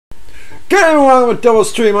Getting along with Double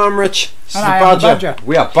Stream, I'm Rich. This is And the I am the Badger. Badger.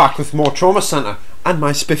 We are back with more Trauma Centre and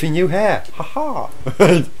my spiffy new hair. Haha.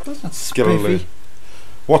 That's not spiffy.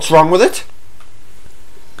 What's wrong with it?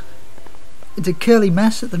 It's a curly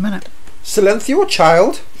mess at the minute. Silencio,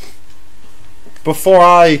 child. Before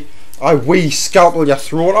I wee scalpel your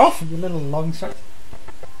throat off. You little long sock.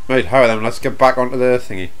 Right, how then? Let's get back onto the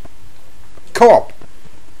thingy. Co-op.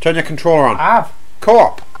 Turn your controller on. Have.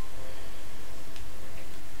 Co-op.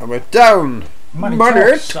 And we're down. Money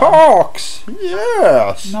talks.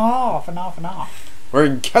 Yes. No, enough. We're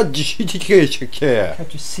in Kajikikikikik.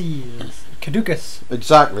 Caduceus. Caducus.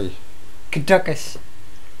 Exactly. Caducus.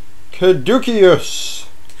 Caduceus.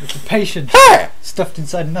 It's a patient. Hey! Stuffed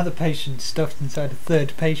inside another patient, stuffed inside a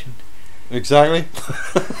third patient. Exactly.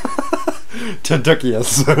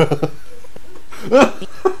 Caduceus.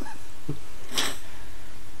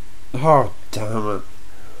 Oh, damn it.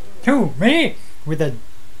 Who? Me? With a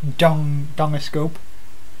dongoscope.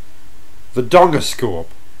 The dongoscope.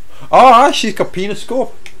 Oh, she's got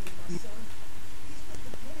peniscope.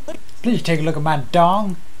 Please take a look at my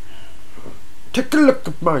dong. Take a look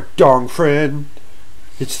at my dong, friend.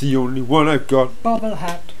 It's the only one I've got. Bubble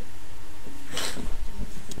hat.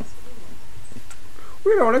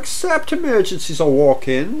 We don't accept emergencies or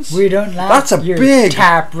walk-ins. We don't like That's a your big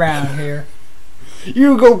tap round here.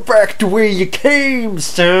 You go back to where you came,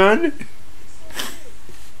 son.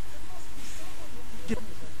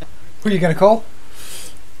 Who are you gonna call?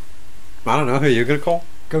 I don't know who you're gonna call.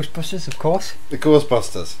 Ghostbusters, of course. The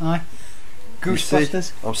Ghostbusters. Aye. You see,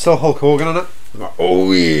 Ghostbusters. I'm still Hulk Hogan on it. I'm like,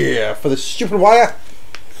 oh yeah, for the stupid wire.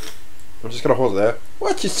 I'm just gonna hold it there.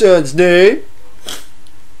 What's your son's name?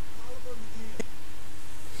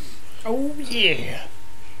 Oh yeah.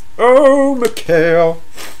 Oh, Mikhail.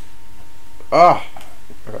 Ah,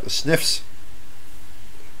 I got the sniffs.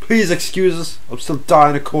 Please excuse us. I'm still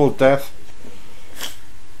dying a cold death.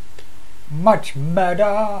 Much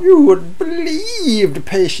murder. You wouldn't believe the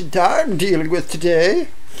patient I'm dealing with today.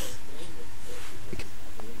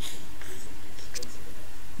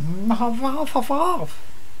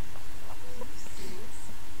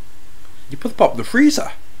 You put the pop in the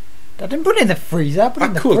freezer. I didn't put it in the freezer, I put it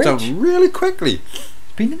in the cooled fridge. down really quickly. It's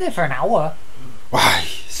been in there for an hour. Why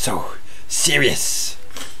so serious?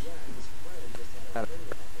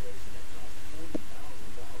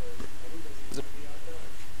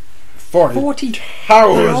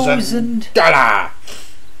 $40,000.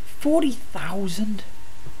 40,000.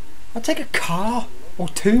 I'd take a car or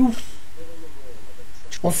two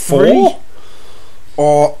or Four? three,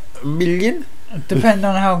 Or a million? depending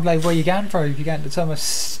on how where you're going for. If you're going to some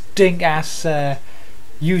stink ass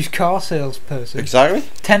used car salesperson, Exactly.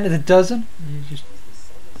 10 to the dozen. You just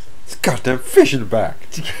It's goddamn fish in the back.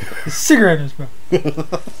 a cigarette in his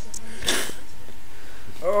mouth.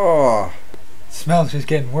 Oh. Smells just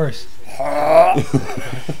getting worse.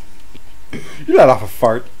 You let off a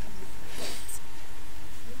fart.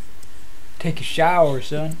 Take a shower,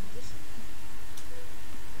 son.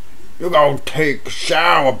 You go take a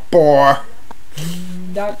shower, boy.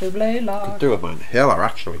 Dr. Blaylock. Do it, man. Inhaler,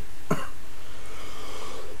 actually.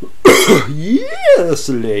 Yes,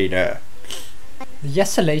 later. The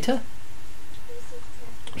yesolator.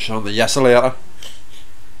 Show the yes later.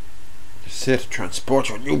 Say to transport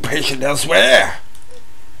your new patient elsewhere.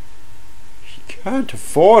 She can't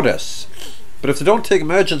afford us. But if they don't take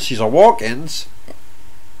emergencies or walk-ins,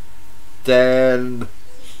 then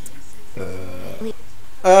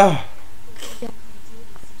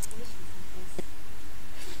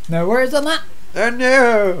No worries on that. oh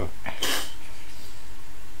no.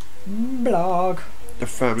 Blog. The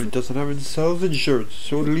family doesn't have self insurance,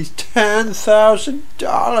 so at least $10,000.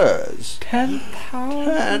 10,000.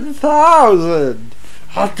 10,000.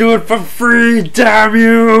 I'll do it for free, damn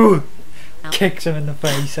you! Kicks him in the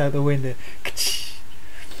face out the window.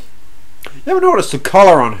 You ever noticed the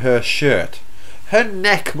collar on her shirt? Her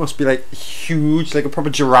neck must be like huge, like a proper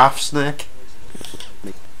giraffe's neck.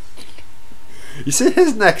 You see,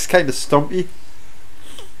 his neck's kind of stumpy.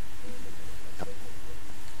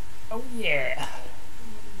 Oh yeah.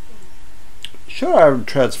 Sure, I haven't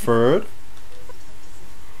transferred.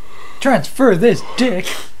 Transfer this dick.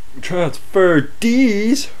 Transfer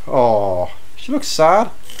D's. Oh, she looks sad.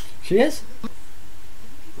 She is?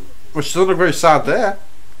 Well, she doesn't look very sad there.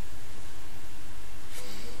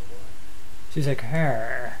 She's like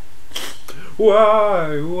her.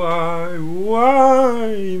 Why,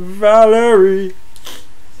 Valerie?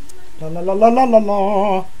 La la la la la la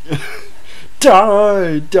la.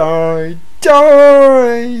 Die, die,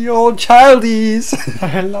 die, old childies.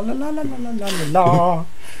 La la la la la la la la la.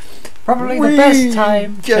 Probably the best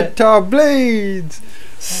time get our blades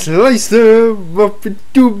Slice them up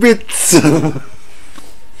into bits.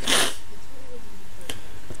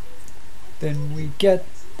 Then we get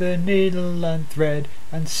the needle and thread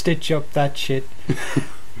and stitch up that shit.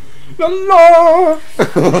 La la.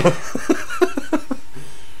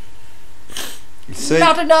 See?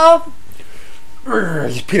 Not enough!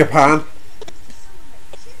 He's Peter Pan.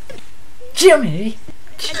 Jimmy!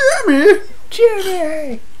 Jimmy!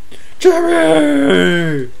 Jimmy!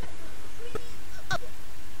 Jimmy!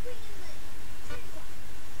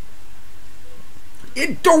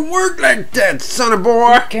 It don't work like that, son of a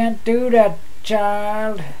boy! Can't do that,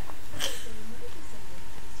 child.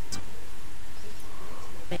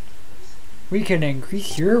 We can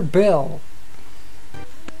increase your bill.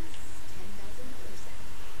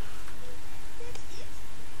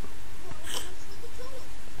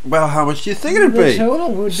 Well, how much do you think it'd The be?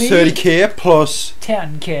 total would be 30k plus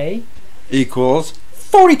 10k. equals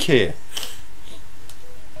 40k.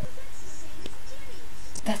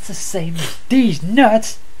 That's the same as these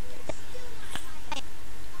nuts.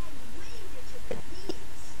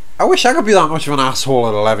 I wish I could be that much of an asshole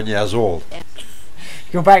at 11 years old.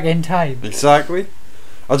 Go back in time. Exactly.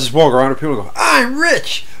 I'll just walk around and people go, I'm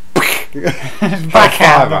rich!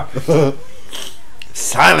 Backhand.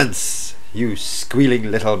 Silence, you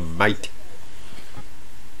squealing little mite.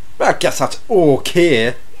 Well, I guess that's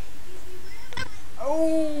okay.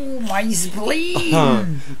 Oh, my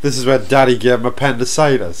spleen! This is where Daddy gave him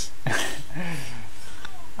appendicitis.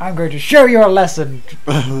 I'm going to show you a lesson.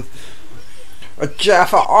 A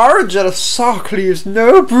Jaffa orange and a sock leaves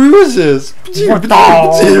no bruises. What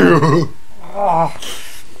the-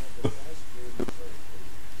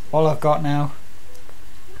 All I've got now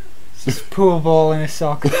is this pool ball in a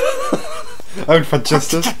sock. Out for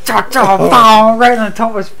justice. Right on the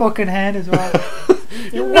top of his fucking head as well.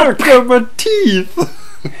 You want to cut my teeth.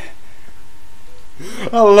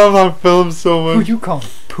 I love that film so Who much. you call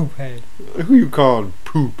poop head? Who you calling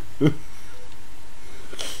poop?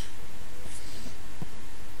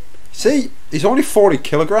 See, he's only 40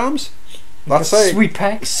 kilograms. That's like Sweet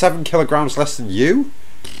pecs. 7 kilograms less than you.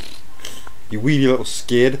 You weedy little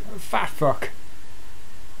skid. Fat fuck.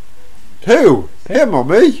 Who? Him or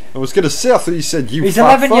me? I was going to say, I thought you said you. He's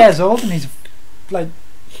fat 11 fuck. years old and he's like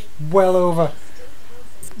well over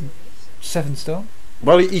 7 stone.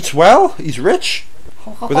 Well, he eats well. He's rich.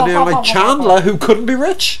 With a name like Chandler, who couldn't be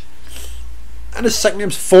rich. And his second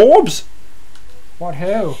name's Forbes. What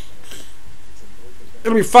who?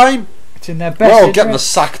 It'll be fine. It's in their We're best all interest. getting the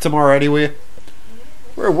sack tomorrow anyway.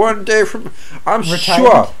 We're one day from. I'm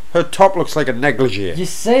Retirement. sure her top looks like a negligee. You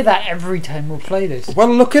say that every time we play this. Well,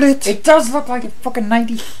 look at it. It does look like a fucking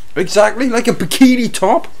 90. Exactly, like a bikini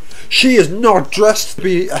top. She is not dressed to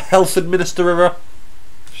be a health administrator.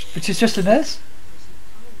 Which is just a nurse.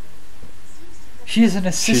 She is an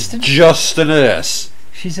She's assistant. just a nurse.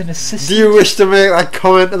 She's an assistant. Do you wish to make that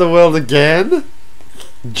comment to the world again?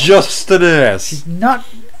 Just a nurse. She's not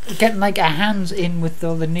getting like her hands in with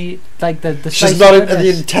all the knee, like the She's slice not of into the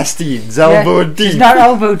goodness. intestines, elbow deep. She's not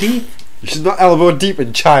elbow deep. She's not elbow deep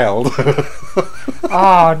in child.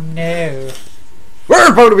 Oh no.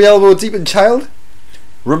 We're about to be elbow deep in child.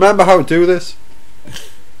 Remember how to do this.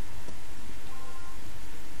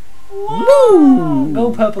 Woo!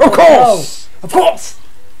 Go purple. Of course. Go. Of course.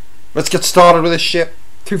 Let's get started with this shit.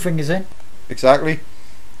 2 fingers in. Exactly.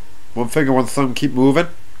 One finger, one thumb, keep moving.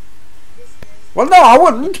 Well, no, I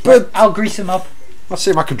wouldn't, but I'll grease him up. let's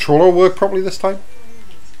see if my controller will work properly this time.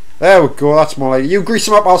 There we go, that's more like it. You grease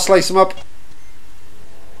him up, I'll slice him up.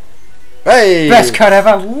 Hey! Best cut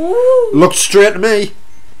ever. Woo! Looked straight to me.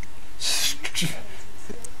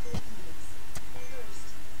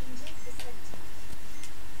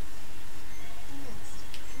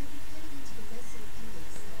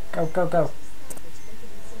 Go, go, go.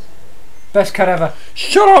 Best cut ever.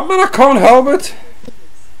 Shut up, man, I can't help it.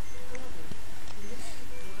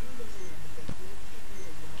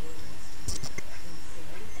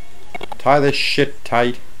 Tie this shit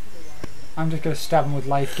tight. I'm just gonna stab him with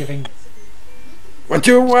life-giving. We're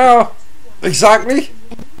doing well. Exactly.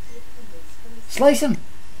 Slice him.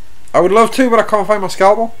 I would love to, but I can't find my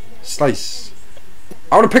scalpel. Slice.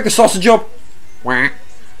 I want to pick the sausage up. Wah.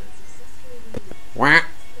 Wah.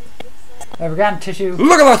 There we go, tissue.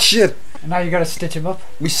 Look at that shit. And now you gotta stitch him up.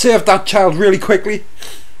 We saved that child really quickly.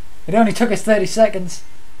 It only took us 30 seconds.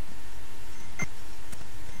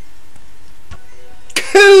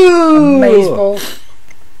 Cool. Amazeballs.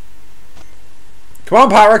 Come on,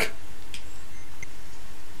 Parrot.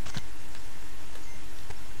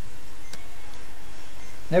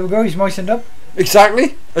 There we go, he's moistened up.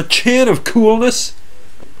 Exactly. A chain of coolness.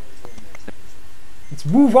 Let's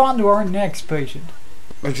move on to our next patient.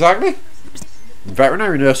 Exactly.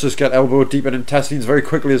 Veterinary nurses get elbow deep in intestines very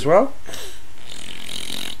quickly as well.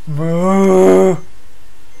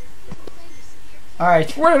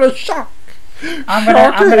 Alright. What a shock! I'm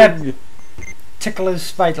gonna tickle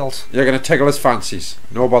his vitals. You're gonna tickle his fancies.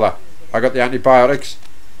 No bother. I got the antibiotics.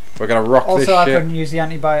 We're gonna rock this shit. Also, I couldn't use the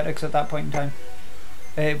antibiotics at that point in time.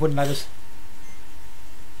 It wouldn't let us.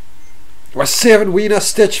 We're saving Wiener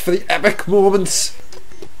Stitch for the epic moments.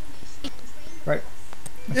 Right.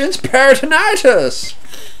 It's peritonitis.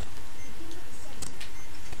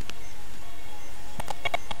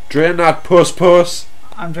 Drain that puss.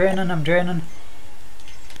 I'm draining.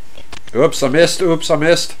 Oops, I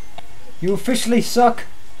missed. You officially suck.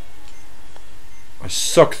 I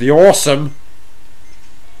suck the awesome.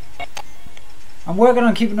 I'm working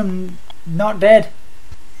on keeping him not dead.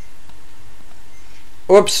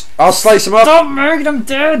 Oops, I'll slice him up. Stop making him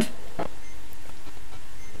dead!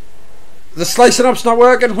 The slicing up's not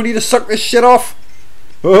working. We need to suck this shit off.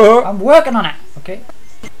 I'm working on it. Okay.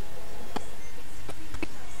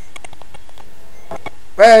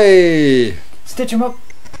 Hey! Stitch him up.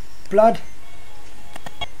 Blood.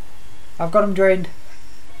 I've got him drained.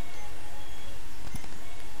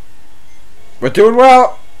 We're doing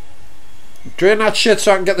well. Drain that shit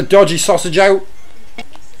so I can get the dodgy sausage out.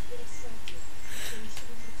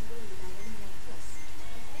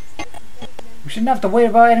 We shouldn't have to worry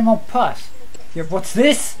about any more pus. Yeah, what's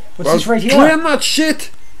this? What's this right here? Drain that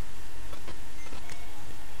shit.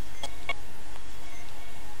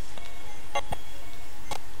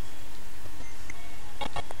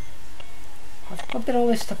 How did all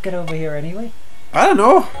this stuff get over here anyway? I don't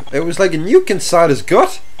know. It was like a nuke inside his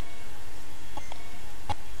gut.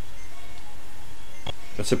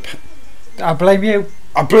 That's a. I blame you.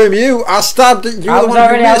 I blame you. I stabbed it. You were the one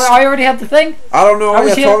who missed. I already had the thing. I don't know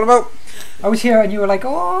what you're talking about. I was here and you were like,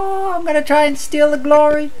 oh, I'm going to try and steal the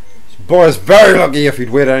glory. This boy's very lucky if he'd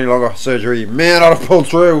waited any longer. Surgery may not have pulled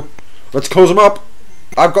through. Let's close him up.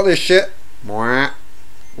 I've got this shit. Wiener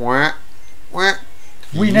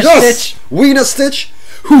Stitch. Wiener Stitch.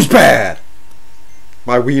 Who's bad?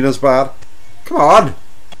 My wiener's bad. Come on.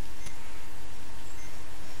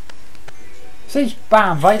 See,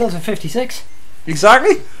 bam, vitals at 56.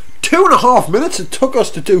 Exactly. 2.5 minutes it took us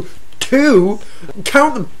to do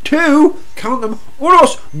count them,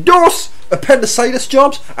 unos, dos appendicitis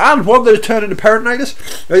jobs and one that had turned into peritonitis.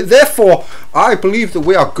 Therefore, I believe that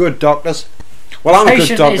we are good doctors. Well, I'm a good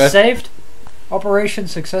doctor. Patient is saved. Operation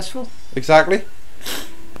successful. Exactly.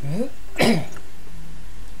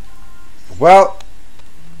 Well,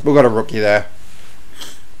 we've got a rookie there.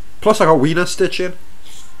 Plus I got Wiener Stitch in.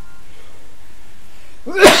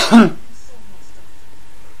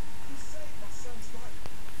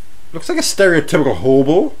 Looks like a stereotypical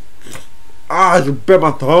hobo. Ah, it's bit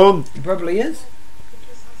my tongue. He probably is.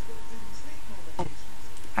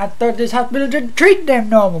 I thought this hospital didn't treat them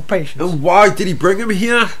normal patients. And why did he bring him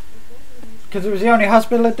here? Because it was the only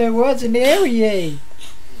hospital that there was in the area.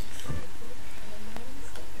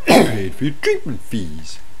 Paid for your treatment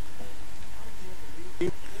fees.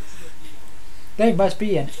 They must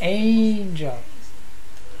be an angel.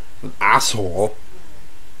 An asshole.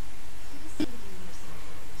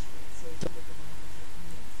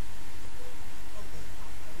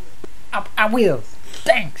 I will.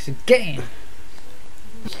 Thanks again.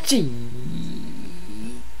 Gee.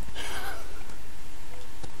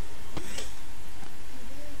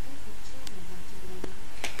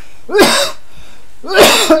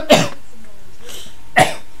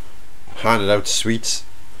 Handed out sweets.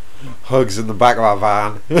 Hugs in the back of our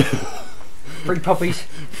van. Free puppies.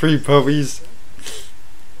 Free puppies.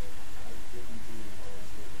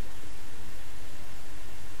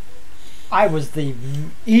 I was the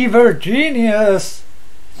evil genius.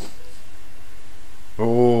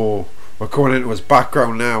 Oh, we're going into his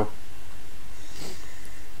background now.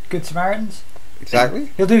 Good Samaritans.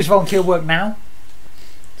 Exactly. He'll do his volunteer work now.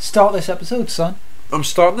 Start this episode, son. I'm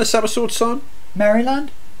starting this episode, son.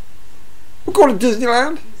 Maryland. We're going to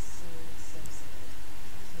Disneyland.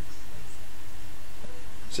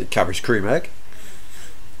 See Cadbury's cream egg.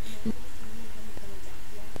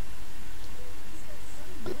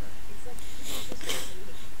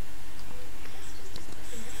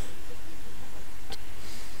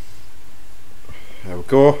 There we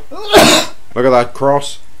go. Look at that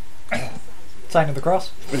cross. Sign of the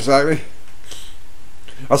cross. Exactly.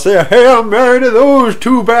 I say, hey, I'm married to those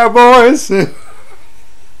two bad boys. The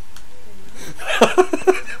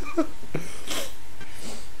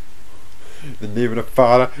name of the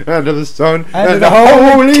Father, and of the Son, and of the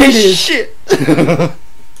Holy shit.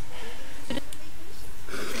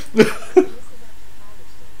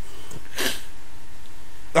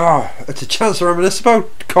 Oh, it's a chance to reminisce about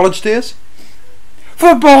college days.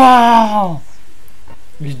 Football!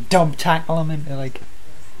 You dump tackle him into like.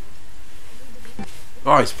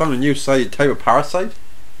 Oh, he's found a new type of parasite.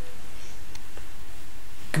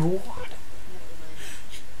 God.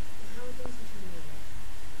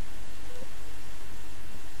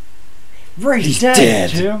 Right, He's dead, dead.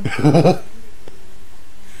 Jim.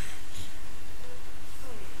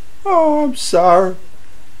 Oh, I'm sorry.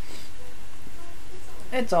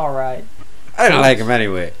 It's alright. I don't like him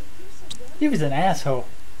anyway. He was an asshole.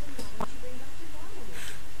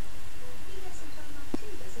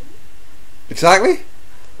 Exactly.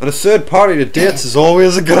 And a third party to dates is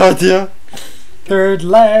always a good idea. Third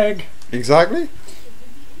leg. Exactly.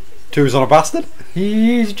 Two's on a bastard.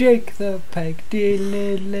 He's Jake the Pike.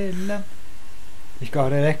 Diddle-diddle-diddle. He's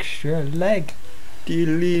got an extra leg.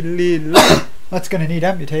 That's gonna need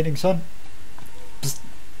amputating, son.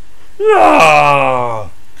 Ah!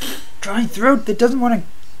 Dry throat that doesn't want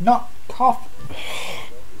to not cough.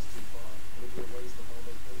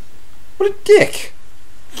 What a dick.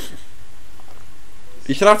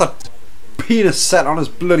 He should have that penis set on his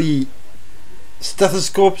bloody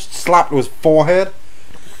stethoscope slapped to his forehead.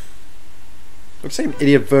 Looks like an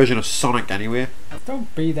idiot version of Sonic anyway.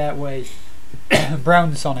 Don't be that way.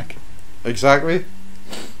 Brown Sonic. Exactly.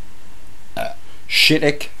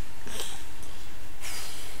 Shittick.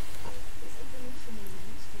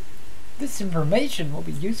 This information will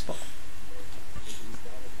be useful.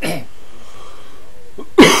 Said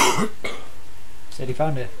he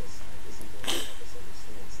found it.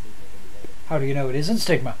 How do you know it isn't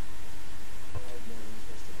stigma?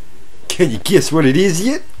 Can you guess what it is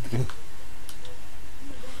yet?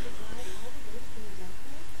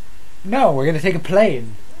 No, we're gonna take a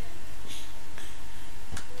plane.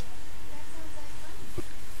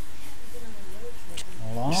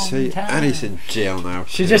 Long See, time. Annie's in jail now.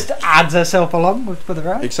 She just adds herself along for the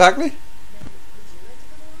ride. Exactly.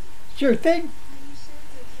 Sure thing.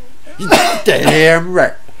 Damn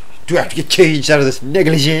right. Do I have to get changed out of this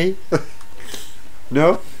negligee?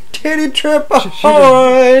 No? Titty trip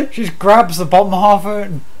ahoy! She just grabs the bottom half of it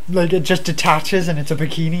and like it just detaches and it's a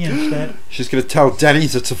bikini instead. She's gonna tell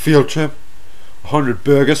Denny's it's a field trip. 100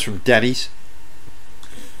 burgers from Denny's.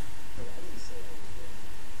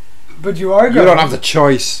 But you are You going. don't have the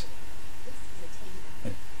choice.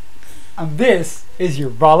 And this is your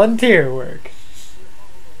volunteer work.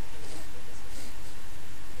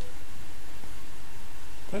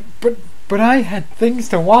 But I had things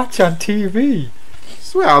to watch on TV.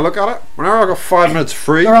 That's the way I look at it. Whenever I got 5 minutes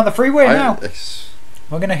free, They're on the freeway now. it's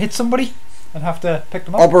We're gonna hit somebody and have to pick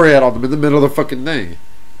them up. operate on them in the middle of the fucking thing.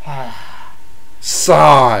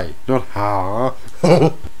 Sigh, not ha.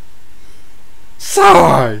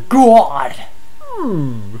 Sigh. God.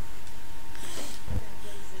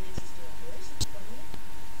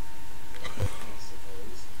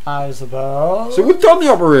 I suppose. So we've done the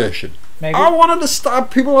operation. Maybe. I wanted to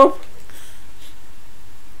stab people up.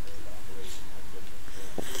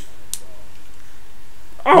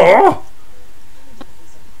 Oh!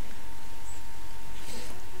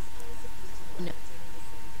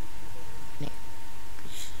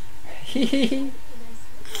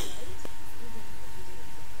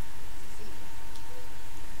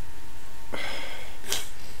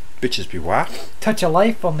 Bitches be whack. Touch of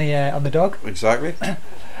life on the dog. Exactly.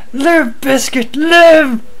 Live, biscuit,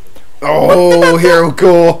 live. Oh, here we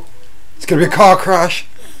go. It's gonna be a car crash.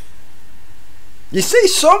 You see,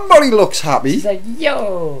 somebody looks happy. He's like,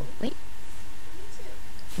 yo.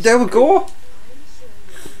 There we go.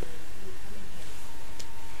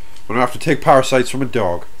 We're gonna have to take parasites from a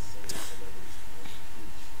dog.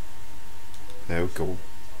 There we go.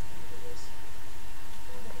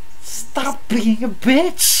 Stop being a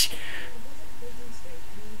bitch.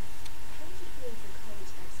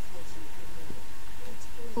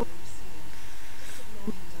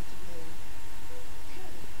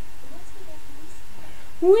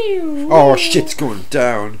 Wee. Oh, shit's going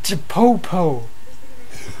down. It's a po-po.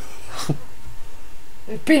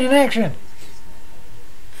 It's been in action.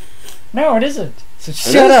 No, it isn't. So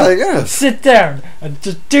shut up. I guess. Sit down and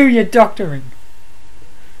just do your doctoring.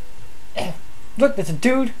 Look, there's a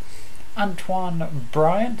dude, Antoine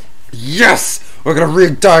Bryant. Yes! We're gonna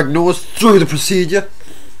re-diagnose through the procedure.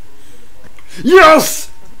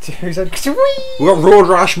 Yes! Who's like, sweet. We got road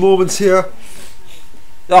rash moments here.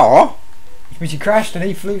 Oh, When she crashed and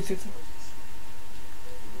he flew through.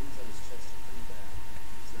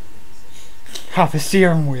 Half a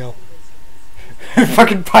steering wheel.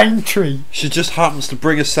 Fucking pine tree. she just happens to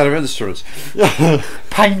bring a set of instruments.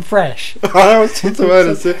 Pine fresh. I was just about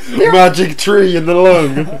to say magic tree in the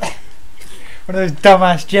lung. One of those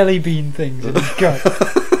dumbass jelly bean things in his gut.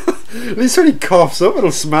 At least when he coughs up,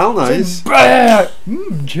 it'll smell nice.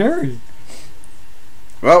 Mmm, cherry.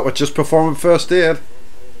 Well, we're just performing first aid.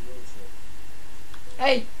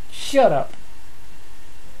 Hey, shut up.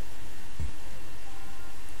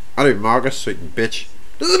 I do Marcus, so you can bitch.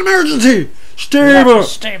 There's an emergency!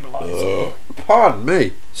 Stabilize! Stabilize. Pardon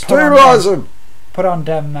me. Stabilize him! Put on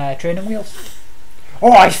them training wheels.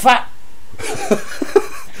 Oh, he's fat!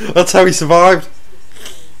 That's how he survived.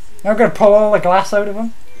 Now I'm going to pull all the glass out of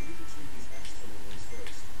him.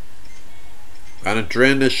 I'm gonna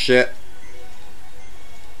drain this shit.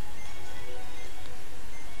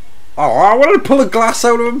 Oh, I wanted to pull the glass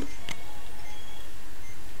out of him.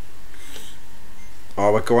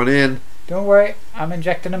 Oh, we're going in. Don't worry, I'm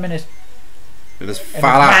injecting him in his fat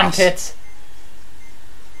ass. man tits.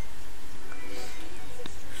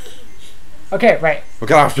 Okay, right. We're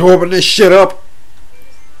gonna have to open this shit up.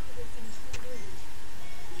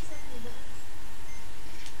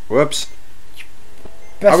 Whoops.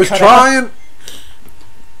 Best I was cut trying.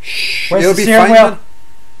 Shh, Where's he'll the be steering fine wheel? then.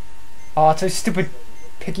 Oh, it's those stupid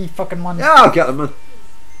picky fucking ones. Yeah, I'll get them, man.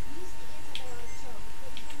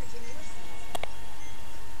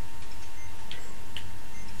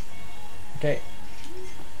 Okay.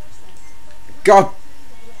 God.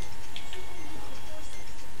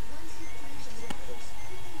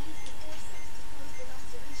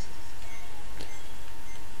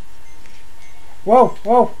 Whoa,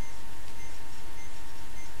 whoa.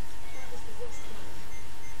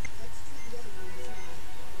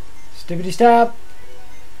 Stibbity stab.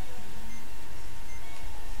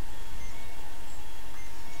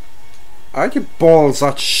 How'd you balls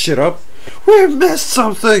that shit up? We missed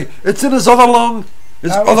something. It's in his other lung.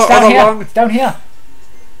 His No, other it's down here. lung. It's down here.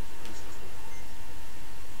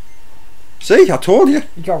 See, I told you.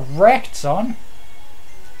 You got wrecked, son.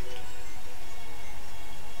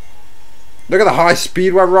 Look at the high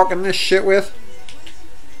speed we're rocking this shit with.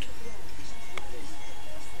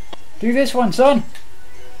 Do this one, son.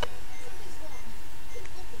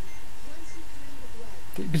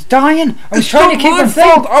 He was dying. I was trying to keep him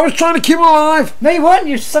fault. thin. I was trying to keep him alive. No, you weren't.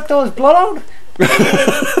 You sucked all his blood out.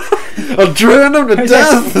 I drained him to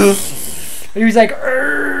death. He was like,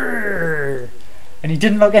 "Urgh," and he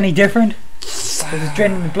didn't look any different. He was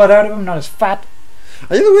draining the blood out of him, not his fat.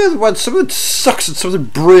 Are you the way that when something sucks and something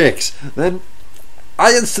breaks, then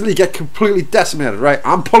I instantly get completely decimated, right?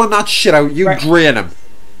 I'm pulling that shit out, you drain him.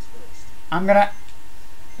 I'm gonna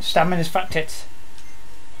stab him in his fat tits.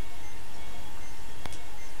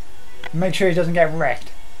 Make sure he doesn't get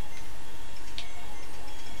wrecked.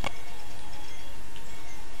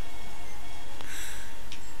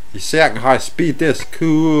 You see I can high speed this,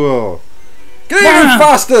 cool. Get even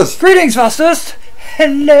fastest! Greetings, fastest!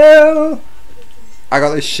 Hello! I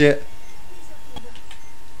got this shit.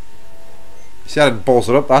 See, I didn't balls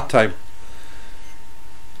it up that time.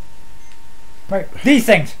 Right, these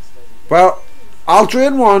things. Well, I'll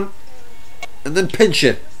drain one and then pinch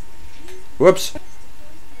it. Whoops.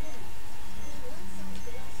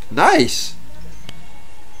 Nice.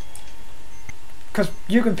 Because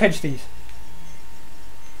you can pinch these.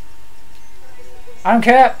 I don't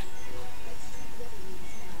care.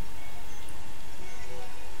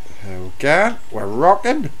 Okay, we're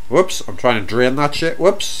rocking. Whoops, I'm trying to drain that shit.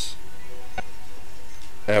 Whoops.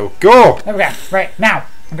 There we go. There we go. Right, now,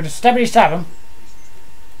 I'm going to stab him.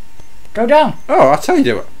 Go down. Oh, that's how you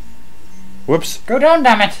do it. Whoops. Go down,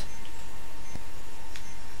 damn it.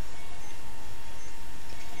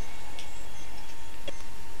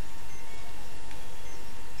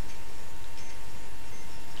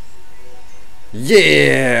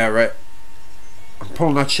 Yeah, right. I'm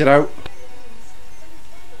pulling that shit out.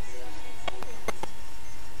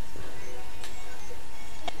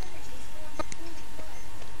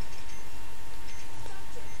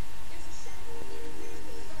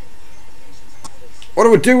 What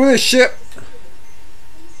do we do with this shit?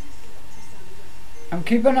 I'm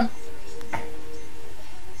keeping him.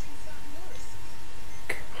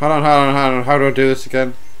 Hold on. How do I do this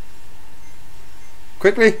again?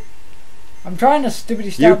 Quickly. I'm trying to stupidly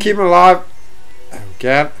stab You him. keep him alive.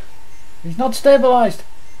 Again. He's not stabilised.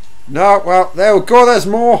 No, well, there we go. There's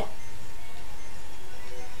more.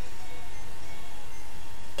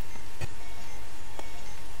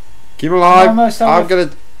 Keep him alive. Almost I'm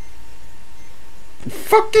gonna.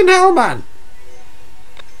 Fucking hell, man.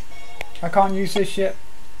 I can't use this shit.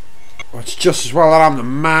 Well, it's just as well that I'm the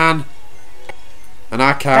man. And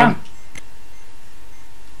I can. Damn.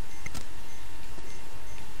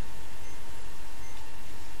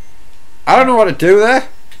 I don't know what to do there.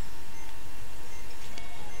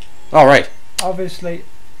 Alright. Obviously.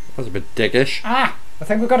 That's a bit dickish. Ah! I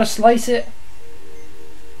think we've got to slice it.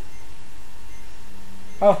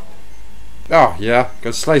 Oh. Oh, yeah.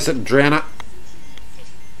 Go slice it and drain it.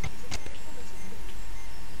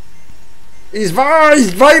 His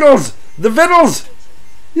vitals! The vitals!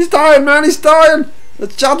 He's dying, man, he's dying!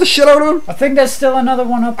 Let's jab the shit out of him! I think there's still another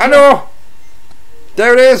one up I here. know!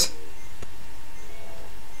 There it is!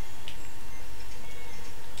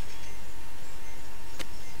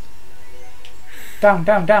 Down,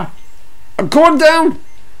 down, down. I'm going down!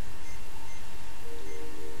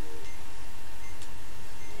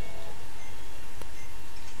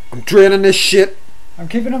 I'm draining this shit. I'm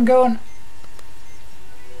keeping him going.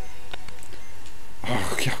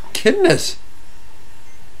 Oh, you're kidding us.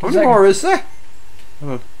 How One many second. more is there?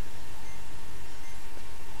 Hold on.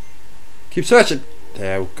 Keep searching.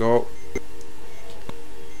 There we go.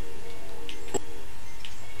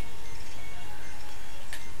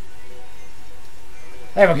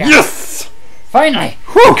 There we go. Yes! Finally!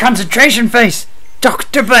 Whew. Concentration face!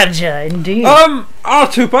 Dr. Badger, indeed.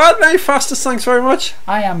 Not too bad, mate. Fastest, thanks very much.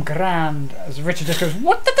 I am grand. As Richard just goes,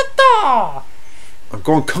 what the da? I'm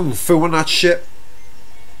going kung fu on that shit.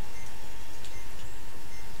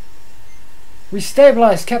 We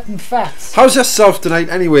stabilised Captain Fats. How's yourself tonight,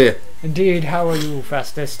 anyway? Indeed, how are you,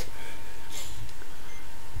 fastest?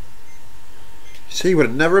 See, you would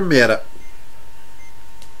have never made it.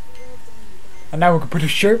 And now we can put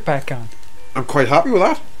his shirt back on. I'm quite happy with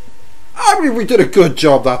that. I mean, we did a good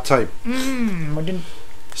job that time. We didn't.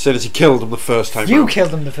 Said as he killed him the first time. You round.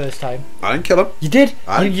 killed him the first time. I didn't kill him. You did?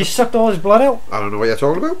 I- You sucked all his blood out? I don't know what you're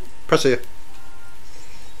talking about. Press here.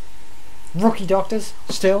 Rookie doctors,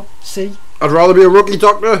 still, see? I'd rather be a rookie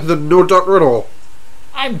doctor than no doctor at all.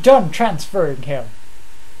 I'm done transferring him.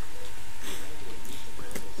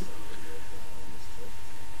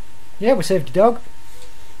 Yeah, we saved the dog.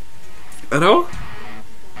 I know.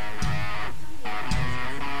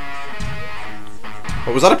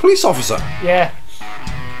 What was that, a police officer? Yeah.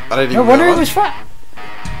 I didn't No even wonder know he was fat.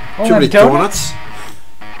 Oh, Too many them donuts.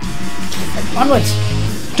 Onwards.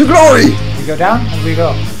 To glory! We go down and we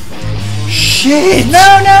go. Shit!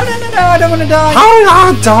 No, no, no, no, no, I don't want to die. How did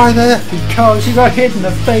I die there? Because you got hit in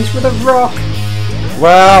the face with a rock.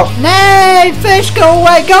 Well, Nay, fish, go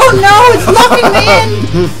away. Go, no, it's locking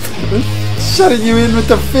me in. shutting you in with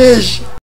the fish.